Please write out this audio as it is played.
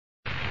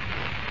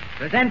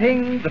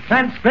Presenting the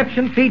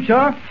transcription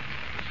feature,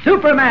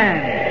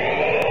 Superman.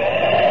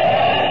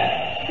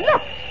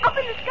 Look, up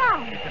in the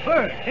sky. It's a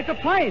bird. It's a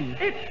plane.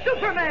 It's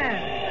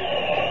Superman.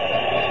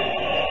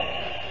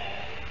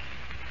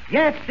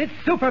 Yes, it's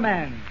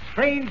Superman,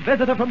 strange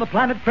visitor from the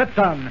planet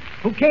Krypton,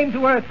 who came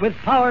to Earth with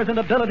powers and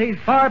abilities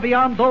far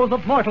beyond those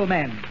of mortal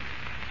men.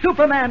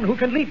 Superman, who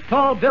can leap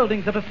tall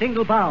buildings at a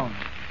single bound,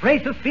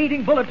 race a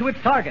speeding bullet to its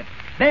target,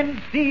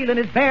 bend steel in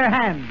his bare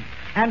hands,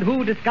 and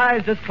who,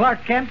 disguised as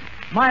Clark Kent,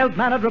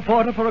 mild-mannered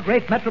reporter for a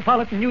great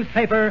metropolitan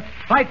newspaper,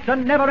 fights a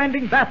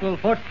never-ending battle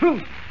for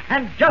truth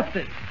and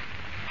justice.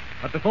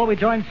 But before we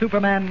join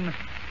Superman,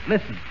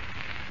 listen.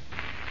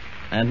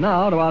 And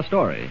now to our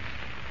story.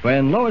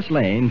 When Lois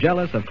Lane,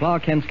 jealous of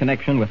Clark Kent's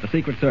connection with the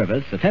Secret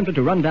Service, attempted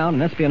to run down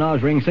an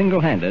espionage ring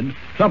single-handed,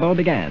 trouble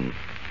began.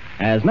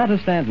 As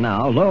matters stand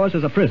now, Lois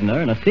is a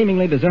prisoner in a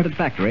seemingly deserted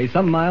factory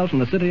some miles from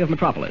the city of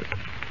Metropolis.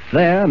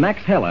 There,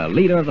 Max Heller,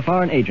 leader of the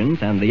foreign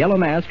agents, and the Yellow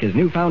Mask, his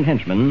newfound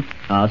henchman,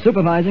 are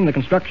supervising the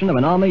construction of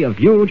an army of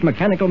huge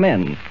mechanical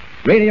men,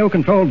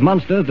 radio-controlled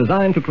monsters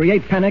designed to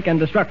create panic and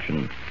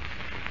destruction.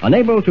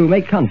 Unable to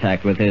make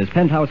contact with his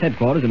penthouse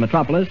headquarters in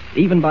Metropolis,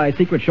 even by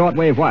secret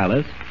shortwave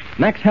wireless,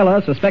 Max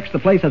Heller suspects the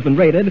place has been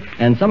raided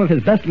and some of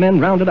his best men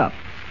rounded up.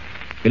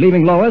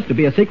 Believing Lois to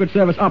be a Secret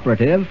Service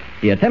operative,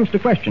 he attempts to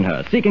question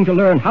her, seeking to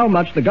learn how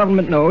much the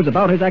government knows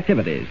about his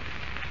activities.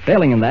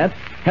 Failing in that,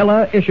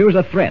 Heller issues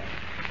a threat.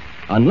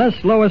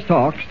 Unless Lois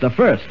talks, the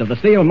first of the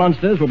steel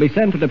monsters will be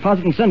sent to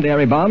deposit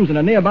incendiary bombs in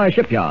a nearby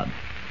shipyard.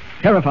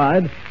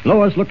 Terrified,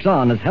 Lois looks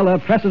on as Heller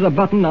presses a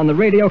button on the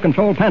radio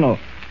control panel.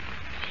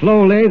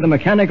 Slowly, the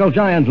mechanical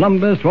giant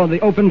lumbers toward the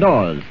open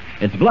doors,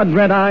 its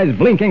blood-red eyes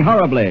blinking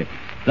horribly.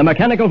 The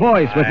mechanical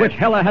voice with which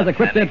Heller has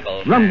equipped it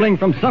rumbling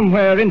from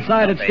somewhere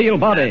inside its steel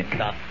body.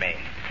 Stop me.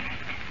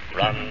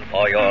 Run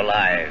for your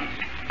lives.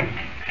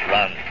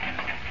 Run.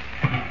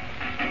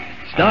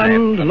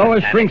 Stunned,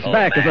 Lois shrinks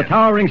back as the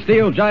towering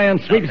steel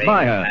giant sweeps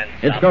by her,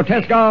 its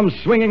grotesque arms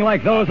swinging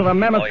like those of a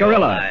mammoth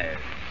gorilla.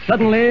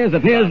 Suddenly, as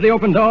it nears the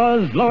open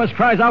doors, Lois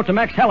cries out to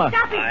Max Heller.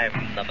 Stop it!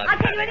 I'll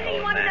tell you anything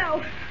you want to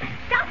know.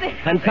 Stop it!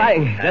 I'm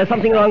trying. There's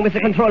something wrong with the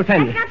control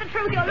panel. That's not the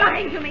truth. You're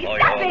lying to me.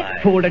 Stop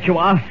it! Fool that you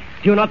are.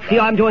 Do you not see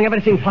I'm doing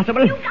everything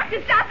possible? You've got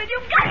to stop it.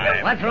 You've got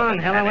to. What's wrong,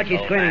 Heller? What's she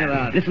screaming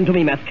about? Listen to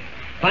me, Mask.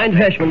 Find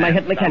Hirschman, my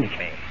head mechanic.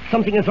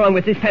 Something is wrong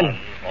with this panel.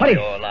 Hurry.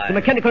 The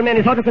mechanical man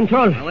is out of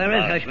control. Well, where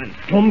is Hirschman?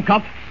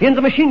 Dummkopf, in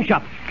the machine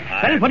shop.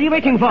 Well, what are you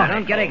waiting for?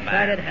 Don't get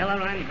excited,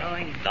 Heller. I'm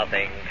going.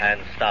 Nothing can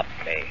stop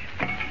me.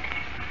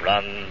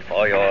 Run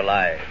for your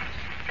lives.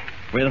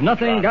 With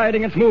nothing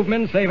guiding its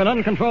movements save an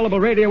uncontrollable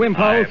radio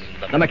impulse,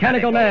 the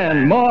mechanical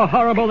man, more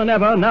horrible than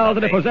ever now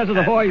that it possesses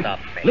a voice,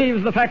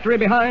 leaves the factory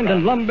behind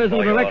and lumbers in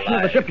the direction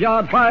of the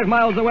shipyard 5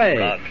 miles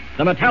away.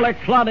 The metallic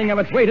plodding of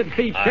its weighted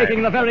feet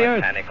shaking the very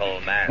earth.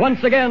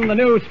 Once again, the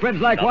news spreads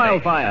like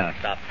wildfire.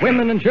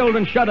 Women and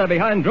children shudder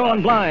behind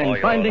drawn blinds,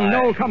 finding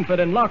no comfort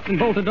in locked and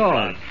bolted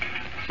doors.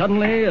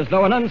 Suddenly, as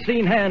though an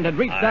unseen hand had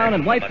reached down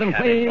and wiped them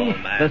clean,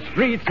 the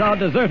streets are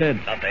deserted.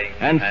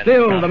 And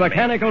still the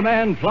mechanical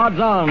man plods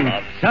on,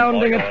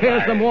 sounding its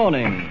fearsome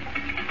warning.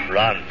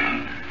 Run.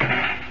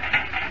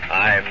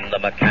 I'm the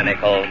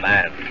mechanical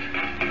man.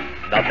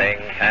 Nothing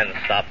can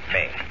stop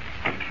me.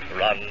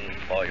 Run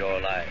for your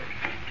lives.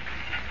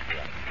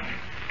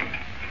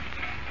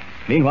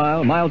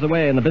 Meanwhile, miles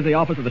away in the busy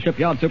office of the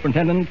shipyard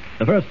superintendent,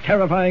 the first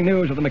terrifying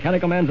news of the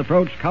mechanical man's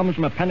approach comes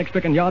from a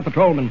panic-stricken yard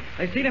patrolman.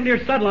 I seen him near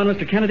Studlon,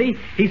 Mr. Kennedy.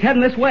 He's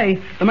heading this way.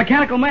 The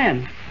mechanical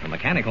man. The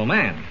mechanical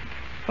man?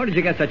 Where did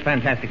you get such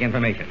fantastic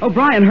information?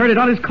 O'Brien heard it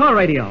on his car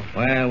radio.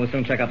 Well, we'll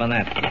soon check up on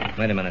that.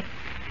 Wait a minute.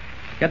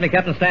 Get me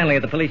Captain Stanley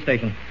at the police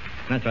station.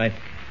 That's right.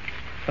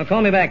 Well,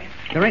 call me back.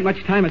 There ain't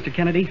much time, Mr.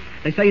 Kennedy.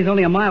 They say he's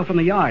only a mile from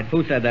the yard.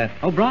 Who said that?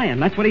 O'Brien.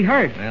 That's what he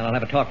heard. Well, I'll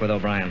have a talk with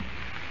O'Brien.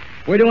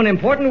 We're doing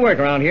important work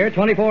around here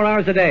 24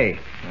 hours a day.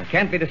 I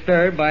can't be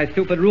disturbed by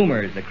stupid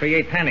rumors that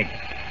create panic.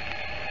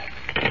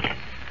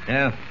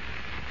 Yeah.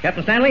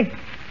 Captain Stanley?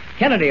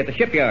 Kennedy at the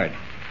shipyard.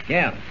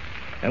 Yeah.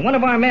 And one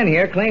of our men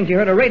here claims he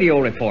heard a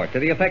radio report to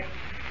the effect...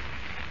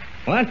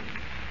 What?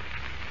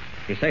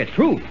 You say it's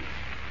true?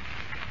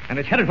 And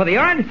it's headed for the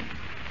yard?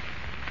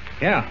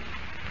 Yeah.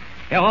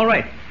 Yeah, all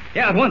right.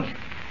 Yeah, at once.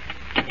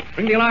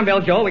 Ring the alarm bell,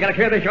 Joe. We gotta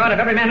clear this yard of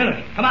every man in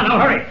it. Come on, now,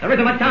 hurry. There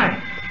isn't much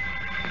time.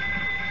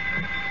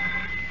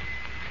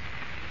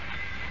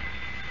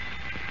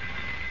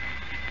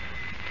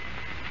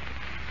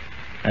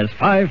 As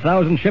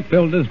 5,000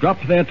 shipbuilders drop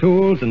their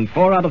tools and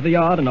pour out of the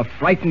yard in a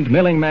frightened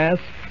milling mass,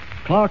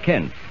 Clark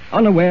Kent,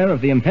 unaware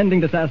of the impending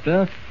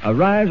disaster,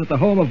 arrives at the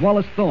home of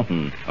Wallace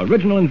Thornton,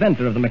 original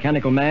inventor of the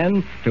mechanical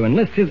man, to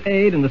enlist his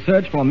aid in the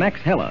search for Max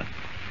Heller.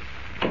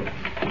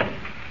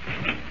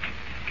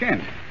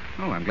 Kent.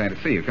 Oh, I'm glad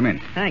to see you. Come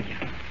in. Thank you.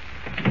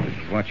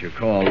 This is what you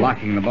call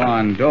locking the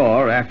barn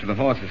door after the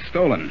horse is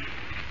stolen.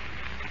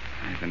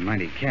 I've been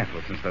mighty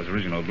careful since those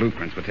original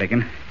blueprints were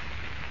taken.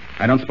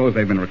 I don't suppose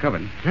they've been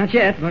recovered. Not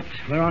yet, but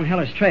we're on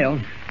Heller's trail.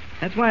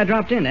 That's why I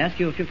dropped in to ask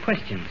you a few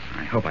questions.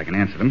 I hope I can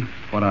answer them.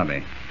 What are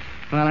they?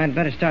 Well, I'd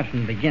better start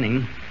from the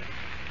beginning.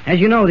 As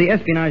you know, the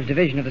Espionage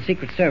Division of the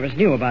Secret Service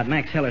knew about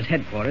Max Heller's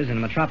headquarters in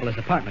the Metropolis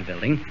apartment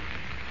building.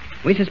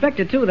 We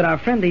suspected, too, that our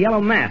friend the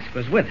Yellow Mask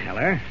was with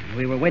Heller.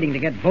 We were waiting to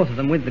get both of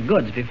them with the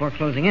goods before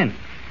closing in.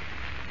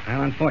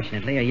 Well,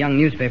 unfortunately, a young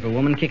newspaper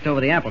woman kicked over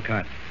the apple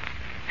cart.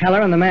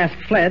 Heller and the Mask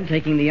fled,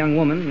 taking the young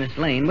woman, Miss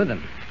Lane, with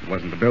them.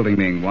 Wasn't the building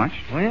being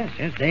watched? Oh,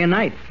 yes, day and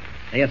night.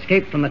 They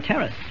escaped from the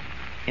terrace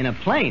in a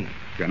plane.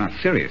 You're not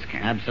serious,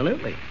 Kent.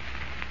 Absolutely.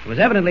 It was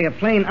evidently a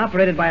plane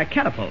operated by a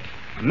catapult,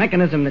 a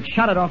mechanism that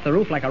shot it off the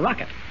roof like a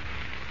rocket.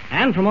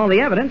 And from all the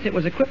evidence, it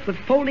was equipped with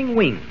folding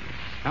wings.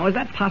 Now, is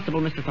that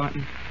possible, Mr.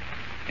 Thornton?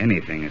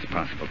 Anything is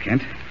possible,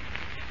 Kent.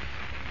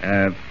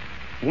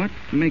 What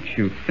makes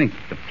you think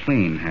the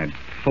plane had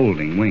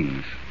folding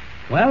wings?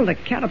 Well, the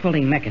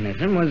catapulting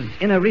mechanism was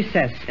in a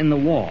recess in the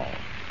wall,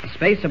 a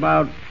space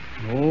about,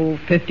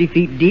 50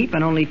 feet deep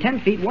and only 10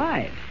 feet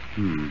wide.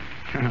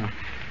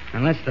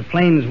 Unless the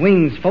plane's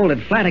wings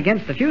folded flat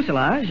against the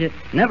fuselage, it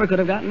never could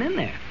have gotten in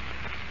there.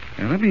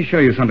 Let me show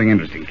you something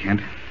interesting,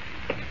 Kent.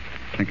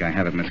 I think I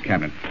have it in this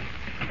cabinet.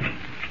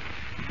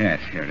 Yes,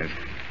 here it is.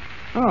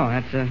 Oh,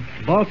 that's a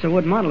balsa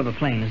wood model of a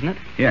plane, isn't it?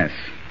 Yes.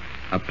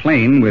 A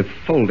plane with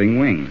folding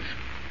wings.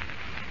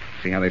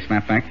 See how they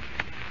snap back?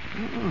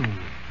 Oh.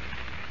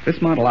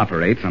 This model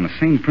operates on the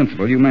same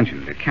principle you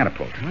mentioned, a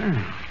catapult.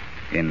 Wow.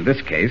 In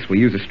this case, we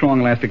use a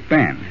strong elastic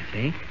band. I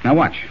see. Now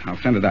watch. I'll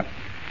send it up.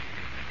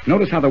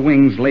 Notice how the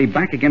wings lay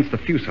back against the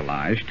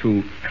fuselage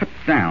to cut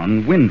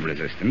down wind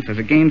resistance as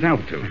it gains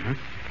altitude. Uh-huh.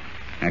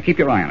 Now keep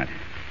your eye on it.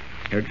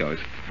 Here it goes.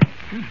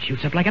 It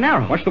shoots up like an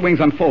arrow. Watch the wings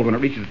unfold when it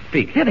reaches its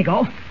peak. There they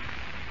go.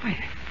 Wait,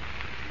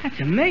 that's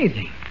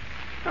amazing.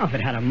 Oh, if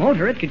it had a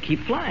motor, it could keep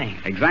flying.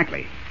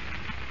 Exactly.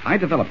 I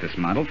developed this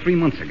model 3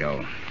 months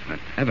ago. But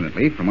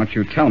evidently, from what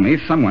you tell me,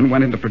 someone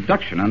went into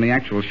production on the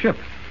actual ship.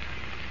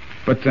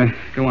 But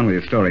go on with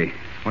your story.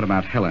 What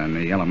about Heller and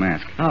the Yellow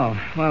Mask? Oh,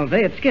 well,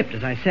 they had skipped,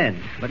 as I said.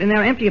 But in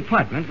their empty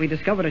apartment, we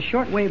discovered a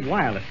shortwave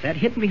wireless set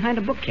hidden behind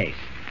a bookcase.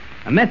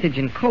 A message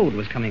in code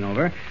was coming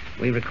over.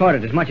 We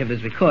recorded as much of it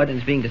as we could, and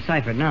it's being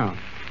deciphered now.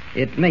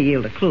 It may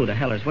yield a clue to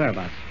Heller's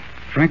whereabouts.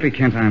 Frankly,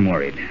 Kent, I'm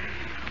worried.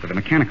 With the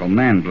mechanical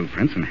man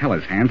blueprints in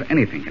Heller's hands,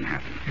 anything can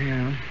happen.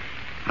 Yeah.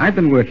 I've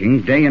been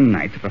working day and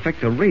night to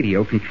perfect a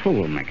radio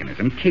control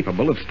mechanism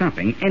capable of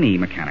stopping any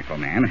mechanical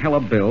man Heller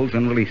builds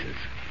and releases.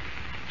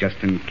 Just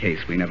in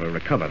case we never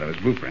recover those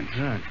blueprints.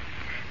 Good.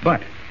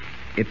 But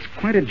it's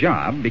quite a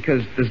job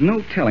because there's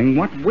no telling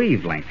what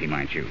wavelength he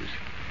might use.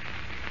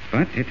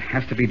 But it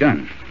has to be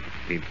done.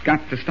 We've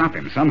got to stop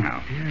him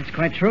somehow. Yeah, it's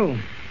quite true.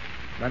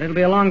 But it'll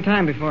be a long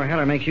time before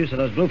Heller makes use of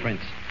those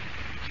blueprints.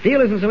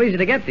 Steel isn't so easy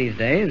to get these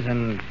days,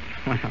 and,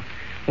 well,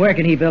 where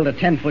can he build a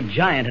 10-foot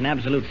giant in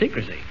absolute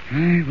secrecy?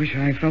 I wish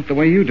I felt the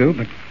way you do,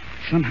 but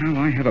somehow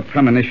I have a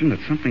premonition that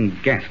something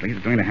ghastly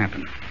is going to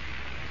happen.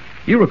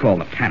 You recall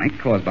the panic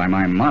caused by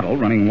my model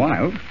running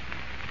wild.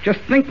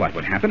 Just think what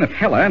would happen if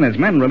Heller and his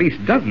men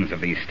released dozens of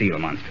these steel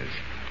monsters.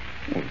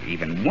 Well,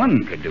 even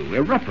one could do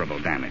irreparable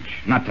damage,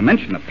 not to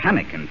mention the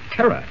panic and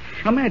terror.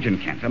 Imagine,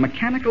 Kent, a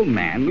mechanical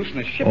man loose in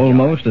a shipyard.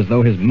 Almost as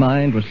though his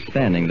mind was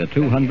spanning the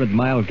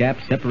 200-mile gap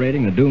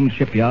separating the doomed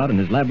shipyard and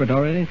his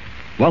laboratory,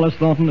 Wallace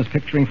Thornton is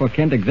picturing for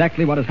Kent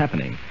exactly what is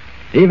happening.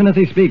 Even as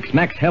he speaks,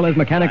 Max Heller's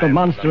mechanical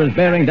monster is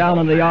bearing down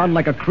on the yard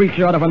like a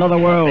creature out of another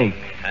world,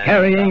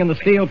 carrying in the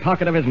steel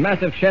pocket of his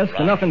massive chest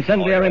enough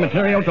incendiary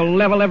material to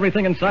level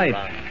everything in sight.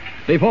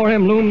 Before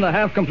him loomed the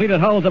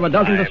half-completed hulls of a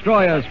dozen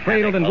destroyers,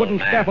 cradled in wooden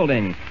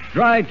scaffolding,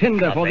 dry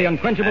tinder for the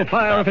unquenchable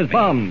fire of his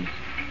bombs.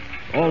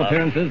 All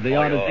appearances, the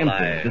yard is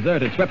empty,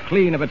 deserted, swept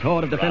clean of its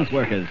horde of defense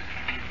workers.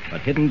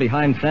 But hidden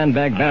behind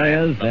sandbag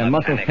barriers, their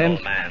muscles tense,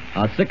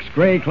 are 6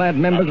 gray-clad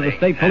members of the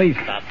state police,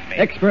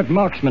 expert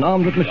marksmen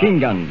armed with machine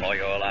guns.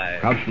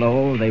 Crouched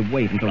low, they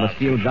wait until the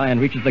steel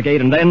giant reaches the gate,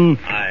 and then,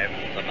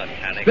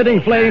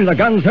 spitting flame, the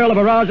guns hurl a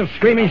barrage of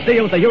screaming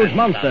steel at the huge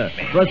monster.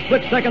 For a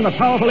split second, the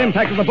powerful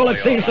impact of the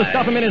bullet seems to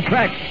stop him in his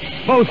tracks.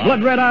 Both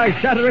blood-red eyes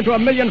shatter into a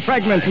million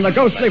fragments, and the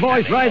ghostly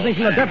voice rising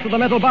from the depths of the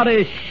metal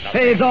body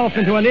fades off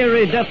into an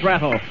eerie death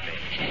rattle.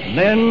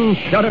 Then,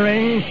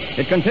 shuddering,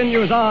 it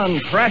continues on,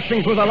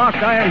 crashing through the locked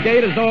iron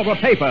gate as though it were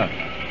paper.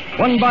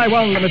 One by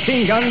one, the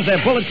machine guns,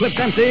 their bullet clips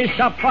empty,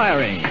 stop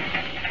firing.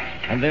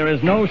 And there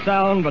is no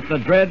sound but the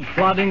dread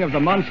plodding of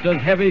the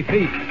monster's heavy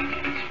feet.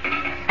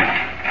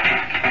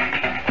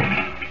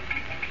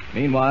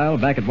 Meanwhile,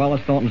 back at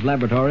Wallace Thornton's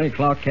laboratory,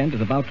 Clark Kent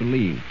is about to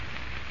leave.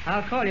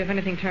 I'll call you if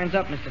anything turns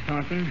up, Mr.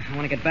 Thornton. I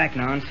want to get back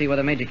now and see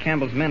whether Major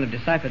Campbell's men have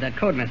deciphered that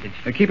code message.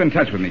 Keep in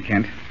touch with me,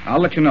 Kent.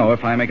 I'll let you know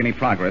if I make any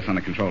progress on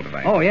the control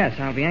device. Oh, yes,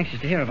 I'll be anxious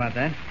to hear about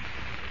that.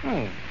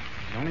 Oh,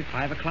 it's only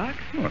 5 o'clock?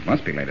 Oh, it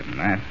must be later than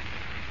that.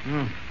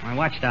 Oh, my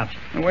watch stops.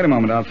 Now, wait a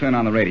moment. I'll turn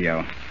on the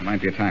radio. There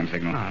might be a time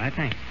signal. All right,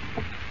 thanks.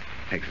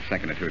 Takes a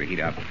second or two to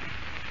heat up.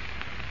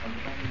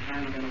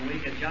 Sometime within a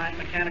week, a giant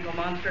mechanical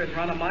monster has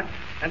run amok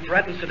and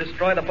threatens to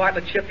destroy the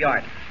Bartlett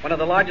shipyard, one of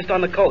the largest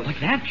on the coast.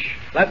 What's that?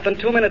 Less than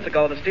 2 minutes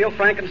ago, the steel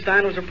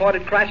Frankenstein was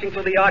reported crashing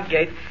through the yard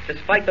gate,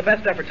 despite the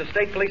best efforts of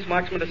state police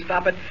marksmen to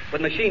stop it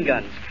with machine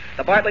guns.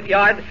 The Bartlett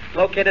yard,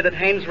 located at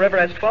Haynes River,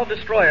 has 12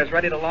 destroyers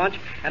ready to launch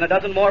and a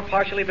dozen more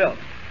partially built.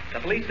 The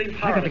police seem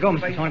I got to go,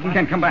 Mr. Thornton.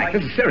 Kent, come back.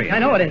 This is serious. I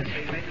know it is.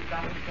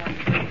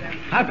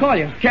 I'll call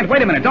you. Kent,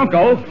 wait a minute. Don't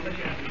go.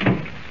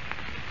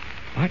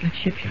 Bartlett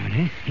Shipyard,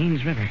 eh?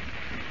 Haynes River.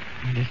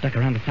 I just stuck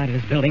around the side of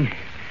this building.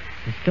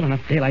 There's still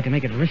enough daylight to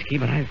make it risky,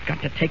 but I've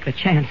got to take the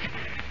chance.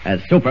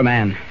 As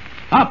Superman.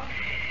 Up!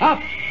 Up!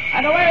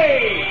 And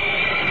away!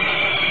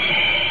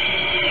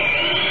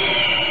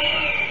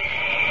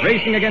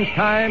 Racing against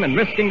time and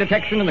risking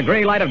detection in the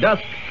gray light of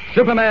dusk,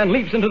 Superman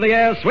leaps into the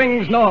air,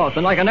 swings north,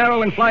 and like an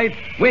arrow in flight,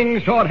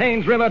 wings toward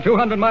Haynes River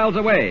 200 miles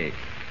away.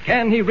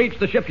 Can he reach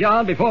the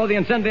shipyard before the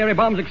incendiary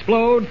bombs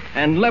explode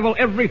and level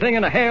everything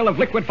in a hail of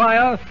liquid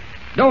fire?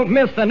 Don't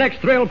miss the next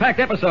thrill-packed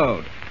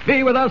episode.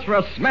 Be with us for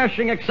a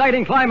smashing,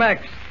 exciting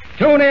climax.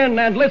 Tune in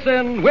and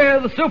listen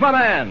with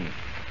Superman.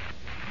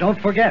 Don't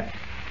forget,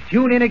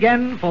 tune in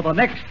again for the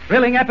next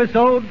thrilling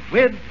episode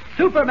with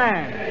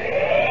Superman.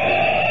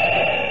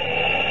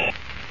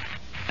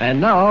 And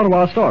now to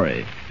our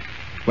story.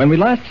 When we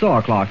last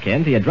saw Clark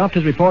Kent, he had dropped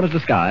his reporter's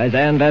disguise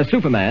and, as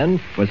Superman,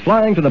 was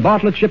flying to the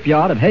Bartlett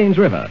Shipyard at Haynes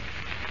River.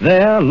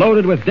 There,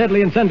 loaded with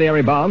deadly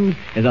incendiary bombs,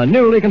 is a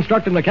newly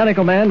constructed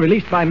mechanical man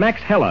released by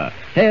Max Heller,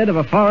 head of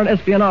a foreign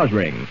espionage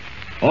ring.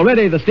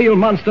 Already, the steel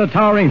monster,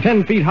 towering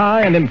 10 feet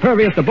high and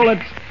impervious to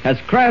bullets, has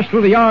crashed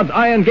through the yard's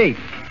iron gate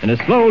and is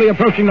slowly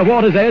approaching the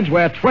water's edge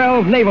where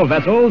 12 naval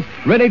vessels,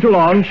 ready to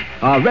launch,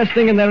 are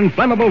resting in their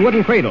inflammable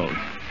wooden cradles.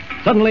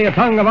 Suddenly, a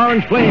tongue of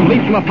orange flame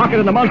leaps from a pocket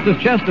in the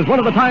monster's chest as one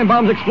of the time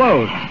bombs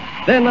explodes.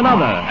 Then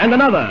another, and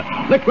another.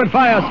 Liquid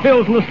fire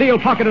spills from the steel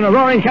pocket in a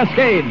roaring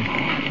cascade.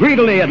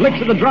 Greedily, it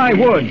licks at the dry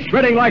wood,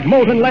 spreading like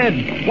molten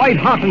lead, white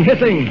hot and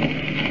hissing.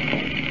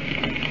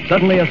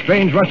 Suddenly, a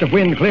strange rush of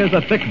wind clears the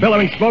thick,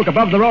 billowing smoke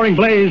above the roaring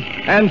blaze,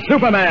 and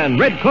Superman,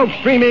 red cloak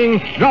streaming,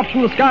 drops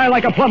from the sky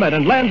like a plummet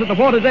and lands at the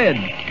water's edge,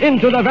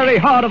 into the very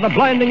heart of the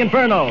blinding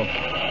inferno.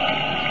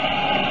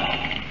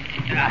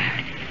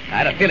 I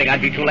had a feeling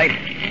I'd be too late.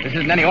 This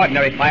isn't any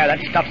ordinary fire. That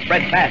stuff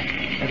spreads fast.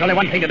 There's only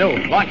one thing to do.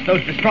 Launch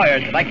those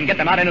destroyers. If I can get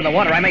them out into the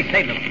water, I may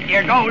save them.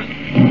 Here goes.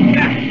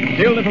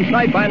 Shielded from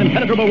sight by an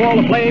impenetrable wall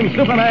of flame,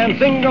 Superman,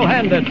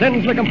 single-handed,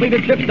 sends the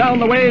completed ships down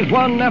the ways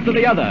one after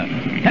the other.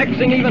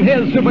 Taxing even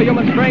his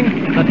superhuman strength,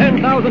 the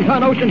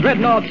 10,000-ton ocean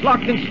dreadnoughts,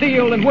 locked in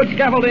steel and wood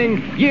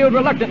scaffolding, yield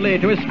reluctantly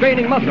to his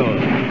straining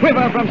muscles,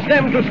 quiver from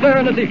stem to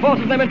stern as he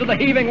forces them into the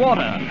heaving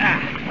water.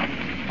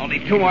 Only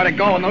 2 more to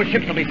go, and those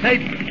ships will be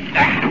safe.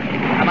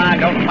 Come on,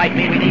 don't fight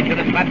me. We need you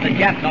to sweep the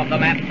Japs off the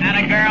map.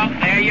 Atta girl,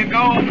 there you go.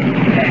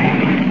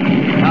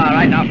 All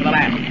right, now for the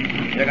last.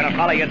 You're going to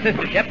follow your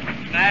sister ship.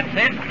 That's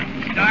it.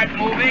 Start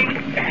moving.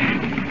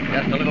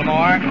 Just a little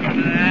more.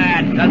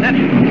 That does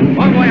it.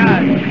 Bon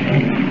voyage.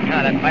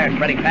 Now, that fire's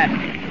spreading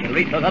fast. It'll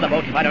reach those other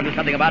boats if I don't do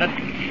something about it.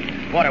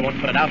 Water won't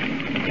put it out.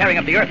 Tearing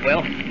up the earth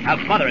will. I'll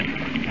smother it.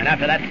 And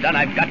after that's done,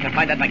 I've got to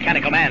find that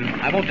mechanical man.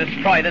 I won't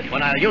destroy this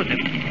one. I'll use him.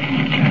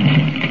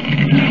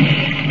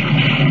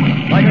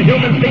 Like a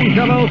human steam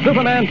shovel,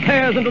 Superman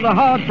tears into the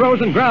hard,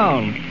 frozen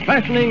ground,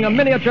 fashioning a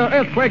miniature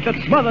earthquake that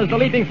smothers the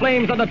leaping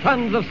flames under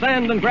tons of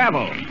sand and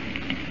gravel.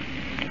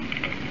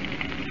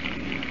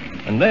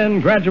 And then,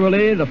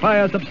 gradually, the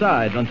fire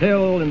subsides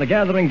until, in the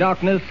gathering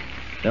darkness,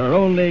 there are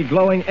only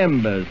glowing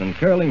embers and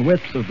curling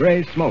wisps of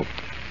gray smoke.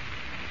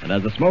 And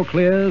as the smoke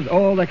clears,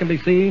 all that can be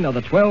seen are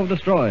the 12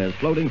 destroyers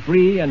floating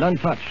free and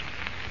untouched.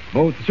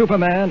 Both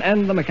Superman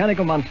and the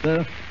mechanical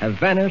monster have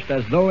vanished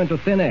as though into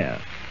thin air.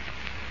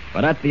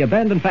 But at the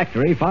abandoned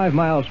factory 5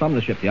 miles from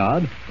the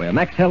shipyard, where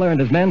Max Heller and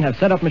his men have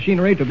set up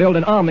machinery to build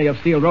an army of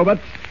steel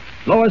robots,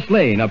 Lois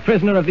Lane, a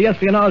prisoner of the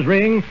espionage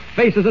ring,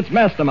 faces its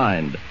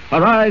mastermind,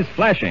 her eyes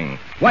flashing,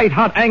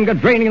 white-hot anger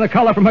draining the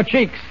color from her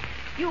cheeks.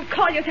 You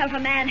call yourself a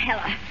man,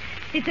 Heller.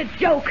 It's a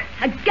joke,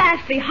 a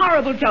ghastly,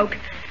 horrible joke.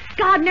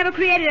 God never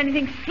created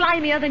anything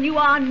slimier than you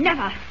are,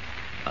 never.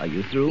 Are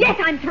you through? Yes,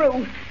 I'm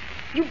through.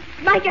 You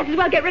might just as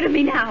well get rid of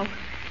me now.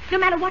 No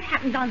matter what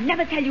happens, I'll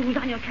never tell you who's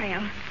on your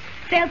trail.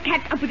 They'll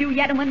catch up with you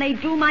yet, and when they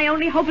do, my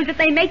only hope is that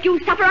they make you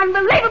suffer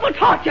unbelievable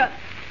torture.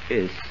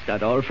 Is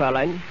that all,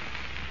 Fraulein?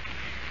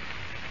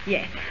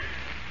 Yes.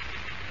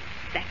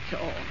 That's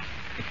all.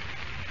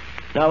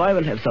 Now I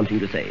will have something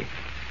to say.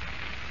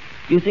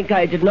 You think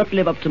I did not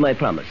live up to my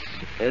promise?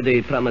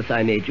 The promise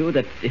I made you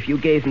that if you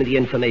gave me the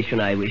information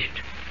I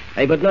wished,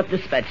 I would not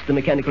dispatch the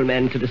mechanical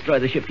man to destroy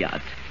the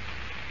shipyard.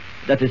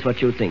 That is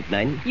what you think,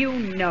 Nine? You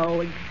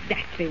know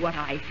exactly what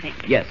I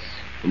think. Yes,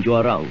 and you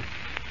are wrong.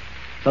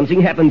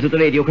 Something happened to the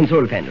radio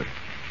control panel.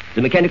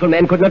 The mechanical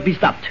man could not be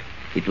stopped.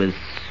 It was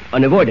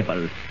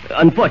unavoidable.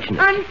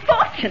 Unfortunate.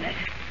 Unfortunate?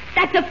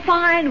 That's a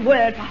fine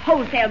word for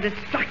wholesale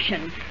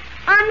destruction.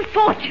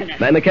 Unfortunate.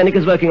 My mechanic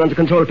is working on the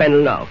control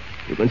panel now.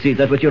 You can see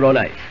that with your own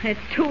eyes. It's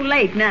too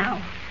late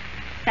now.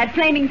 That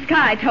flaming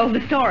sky told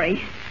the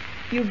story.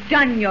 You've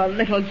done your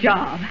little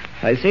job.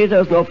 I say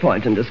there's no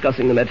point in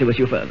discussing the matter with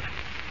you further.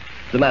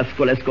 The mask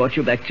will escort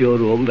you back to your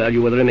room where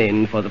you will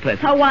remain for the present.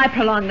 So why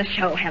prolong the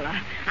show, Heller?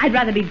 I'd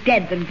rather be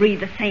dead than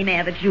breathe the same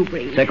air that you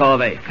breathe. Take her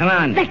away. Come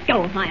on. Let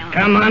go of my arm.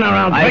 Come on, or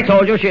I'll I break...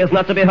 told you she is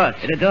not to be hurt.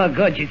 It'd do her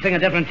good. She'd sing a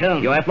different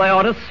tune. You have my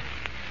orders?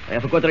 I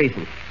have a good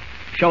reason.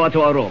 Show her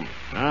to her room.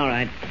 All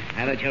right.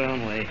 Have it your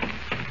own way.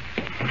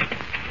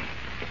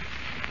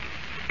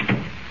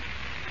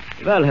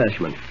 Well,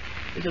 Hirschman,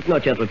 is it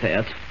not yet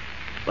repaired?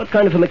 What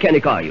kind of a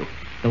mechanic are you?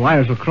 The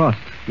wires were crossed.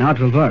 Now it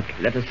will work.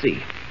 Let us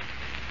see.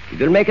 We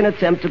will make an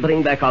attempt to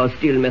bring back our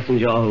steel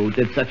messenger who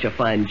did such a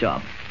fine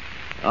job.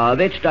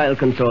 Which dial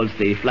controls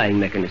the flying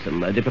mechanism,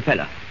 the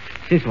propeller?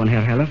 This one,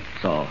 Herr Heller.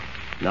 So,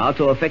 now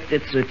to effect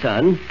its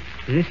return.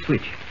 This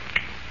switch.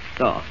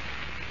 So,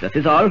 that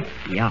is all?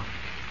 Yeah.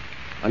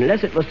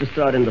 Unless it was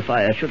destroyed in the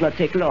fire, it should not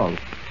take long.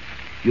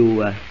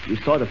 You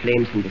saw the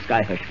flames in the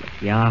sky, Hirschman.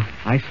 Yeah,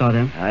 I saw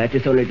them. It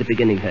is only the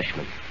beginning,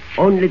 Hirschman.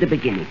 Only the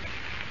beginning.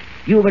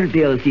 You will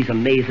build these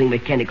amazing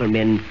mechanical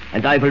men,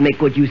 and I will make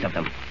good use of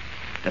them.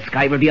 The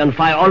sky will be on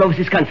fire all over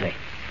this country.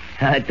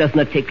 It does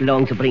not take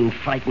long to bring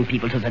frightened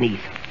people to their knees.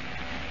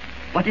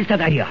 What is that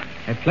I hear?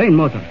 A plane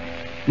motor.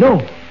 No,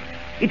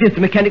 it is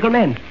the mechanical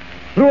man.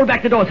 Roll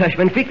back the doors,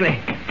 Hirschman, quickly.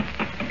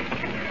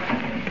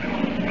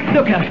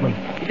 Look, Hirschman,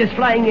 it is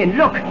flying in.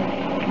 Look.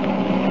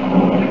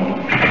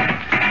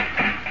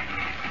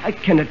 I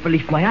cannot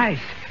believe my eyes.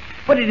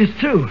 But it is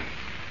true.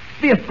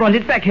 We have brought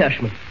it back,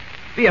 Hirschman.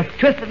 We have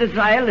twisted the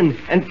dial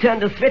and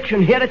turned the switch,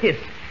 and here it is.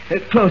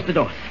 Close the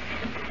doors.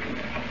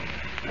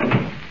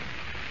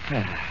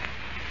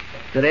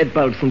 The red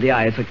bulbs in the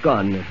eyes are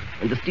gone,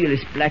 and the steel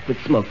is black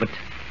with smoke, but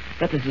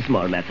that is a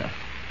small matter.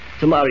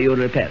 Tomorrow you will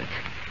repair it.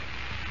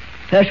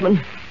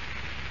 Hirschman,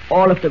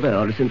 all of the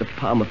world is in the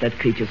palm of that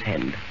creature's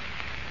hand.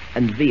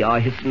 And we are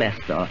his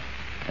master,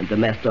 and the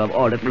master of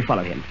all that will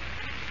follow him.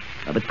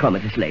 But come,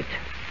 it is late.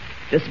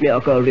 This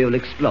miracle we will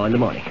explore in the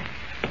morning.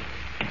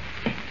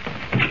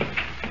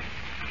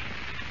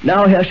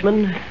 Now,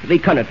 Hirschman, we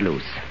cannot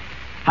lose.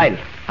 Heil.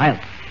 Heil.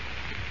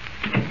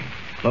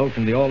 Cloaked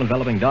in the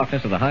all-enveloping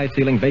darkness of the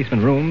high-ceiling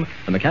basement room,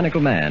 the mechanical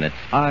man, its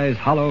eyes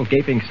hollow,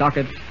 gaping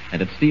sockets,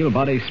 and its steel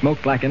body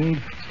smoke-blackened,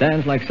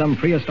 stands like some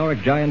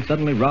prehistoric giant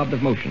suddenly robbed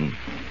of motion.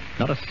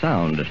 Not a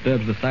sound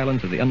disturbs the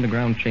silence of the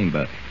underground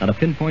chamber. Not a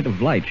pinpoint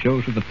of light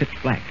shows through the pitch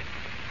black.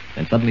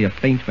 And suddenly a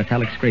faint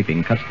metallic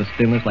scraping cuts the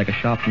stillness like a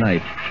sharp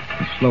knife.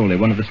 And slowly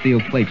one of the steel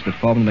plates that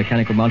form the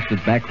mechanical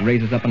monster's back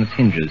raises up on its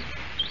hinges.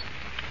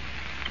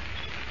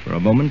 For a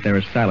moment there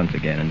is silence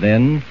again, and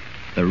then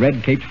the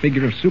red-caped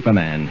figure of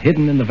Superman,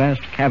 hidden in the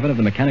vast cavern of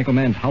the mechanical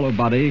man's hollow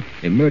body,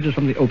 emerges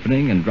from the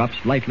opening and drops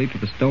lightly to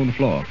the stone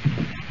floor.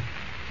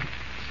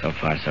 So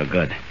far, so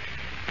good.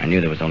 I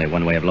knew there was only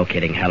one way of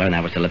locating Heller, and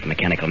that was to let the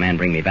mechanical man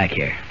bring me back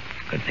here.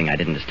 Good thing I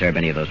didn't disturb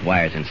any of those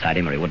wires inside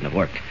him, or he wouldn't have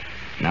worked.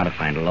 Now to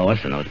find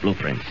Lois and those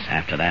blueprints.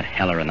 After that,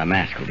 Heller and the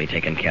mask will be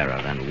taken care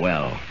of, and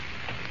well.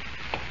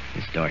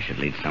 This door should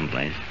lead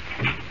someplace.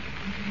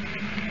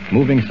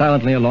 Moving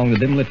silently along the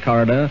dim-lit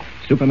corridor,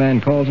 Superman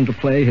calls into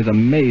play his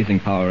amazing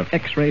power of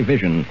X-ray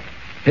vision.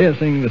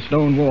 Piercing the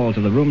stone walls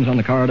of the rooms on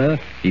the corridor,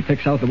 he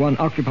picks out the one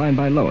occupied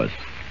by Lois,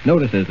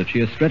 notices that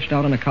she is stretched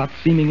out on a cot,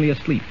 seemingly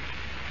asleep.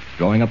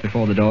 Drawing up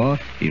before the door,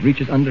 he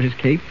reaches under his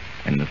cape,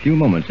 and in a few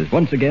moments is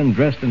once again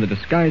dressed in the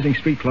disguising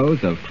street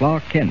clothes of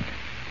Clark Kent.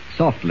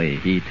 Softly,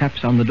 he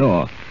taps on the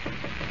door.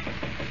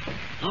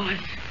 Lois!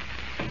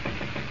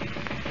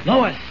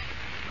 Lois!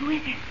 Who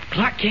is it?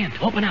 Clark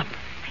Kent, open up.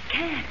 I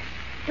can't.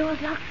 The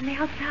door's locked from the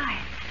outside.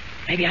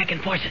 Maybe I can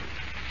force it.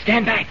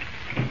 Stand back.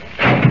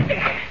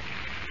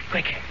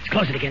 Quick, let's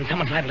close it again.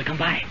 Someone's liable to come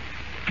by.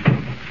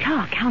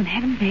 Clark, how in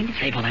heaven's name?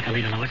 Save all that for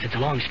later, Lois. It's a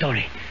long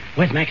story.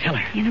 Where's Max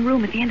Heller? In a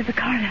room at the end of the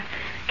corridor.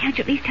 Can't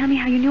you at least tell me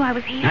how you knew I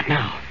was here? Not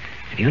now.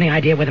 Have you any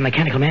idea where the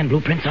mechanical man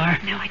blueprints are?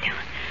 No, I don't.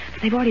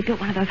 But they've already built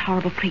one of those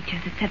horrible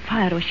creatures that set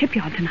fire to a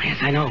shipyard tonight. Yes,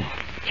 I know.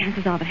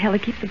 Chances are that Heller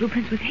keeps the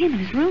blueprints with him in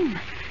his room.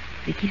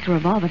 He keeps a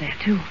revolver there,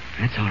 too.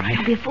 That's all right.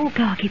 Don't be a fool,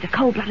 Clark. He's a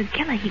cold-blooded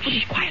killer.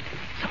 Shh, quiet.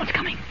 Someone's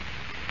coming.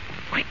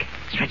 Quick,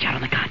 stretch out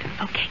on the cot.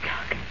 Okay,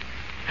 Clark.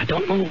 Now,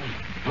 don't move,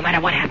 no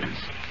matter what happens.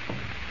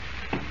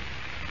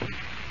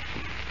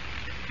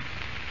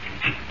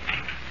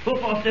 Who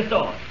forced this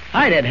door?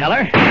 I did,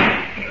 Heller.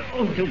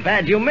 Oh, too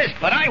bad you missed,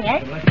 but I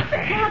won't.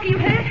 Clark, are you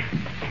hurt?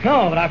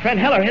 No, but our friend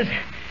Heller is.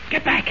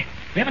 Get back.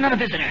 We have another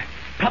visitor.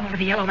 Probably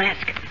the yellow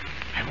mask.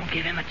 I won't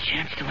give him a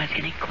chance to ask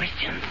any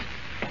questions.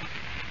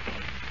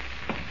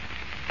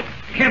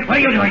 Kent, what are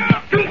you doing?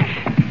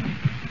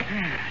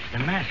 It's the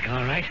mask,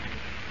 all right.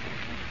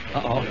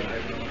 Uh-oh.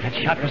 That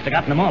shot must have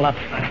gotten them all up.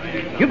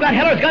 You've got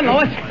Heller's gun,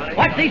 Lois.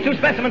 Watch these two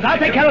specimens. I'll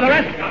take care of the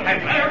rest.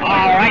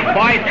 All right,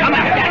 boys, come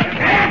on.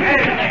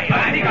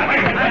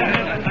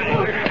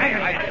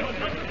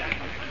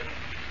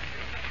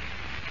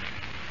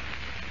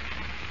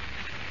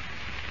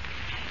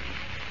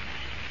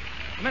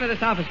 Come into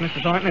this office,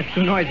 Mr. Thornton. It's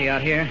too noisy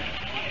out here.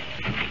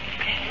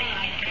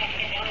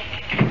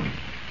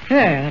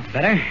 Yeah, that's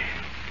better.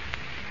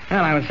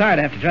 Well, I was sorry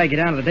to have to drag you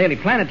down to the Daily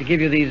Planet to give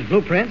you these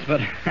blueprints,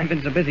 but I've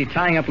been so busy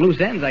tying up loose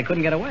ends I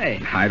couldn't get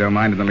away. I don't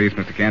mind in the least,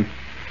 Mr. Kent.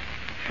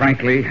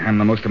 Frankly, I'm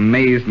the most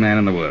amazed man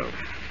in the world.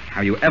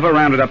 How you ever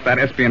rounded up that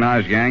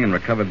espionage gang and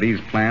recovered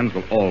these plans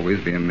will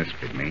always be a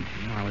mystery to me.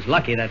 Well, I was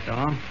lucky, that's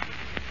all.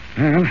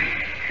 Well,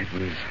 it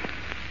was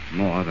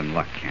more than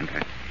luck, Kent.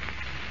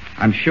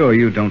 I'm sure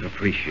you don't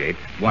appreciate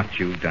what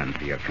you've done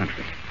for your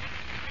country.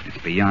 It's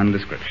beyond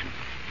description.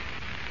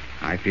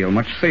 I feel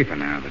much safer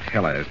now that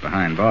Heller is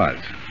behind bars.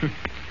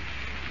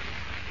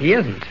 He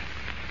isn't.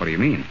 What do you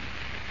mean?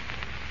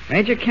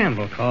 Major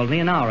Campbell called me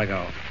an hour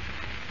ago.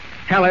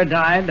 Heller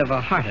died of a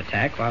heart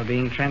attack while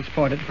being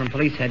transported from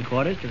police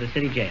headquarters to the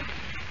city jail.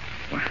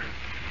 Well,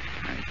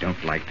 I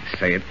don't like to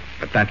say it,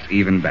 but that's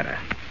even better.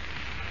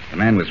 The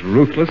man was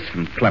ruthless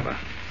and clever.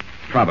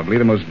 Probably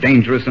the most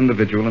dangerous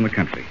individual in the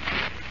country.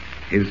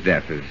 His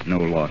death is no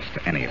loss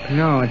to any of us.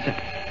 No,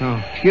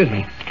 excuse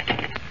me.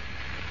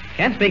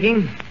 Kent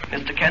speaking.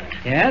 Mr. Kent?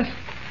 Yes?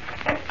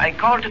 I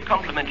called to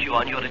compliment you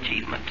on your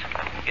achievement.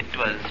 It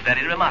was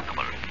very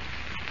remarkable.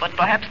 But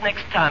perhaps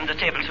next time the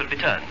tables will be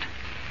turned.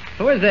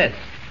 Who is this?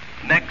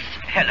 Max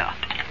Heller.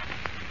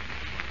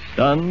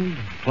 Stunned,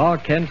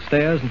 Clark Kent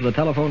stares into the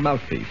telephone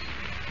mouthpiece.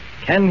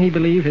 Can he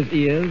believe his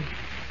ears?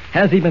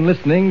 Has he been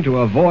listening to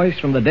a voice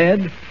from the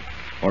dead?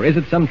 Or is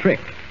it some trick?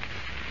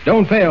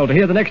 Don't fail to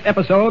hear the next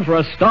episode for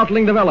a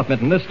startling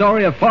development in this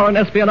story of foreign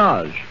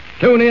espionage.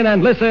 Tune in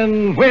and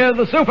listen with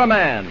the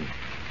Superman.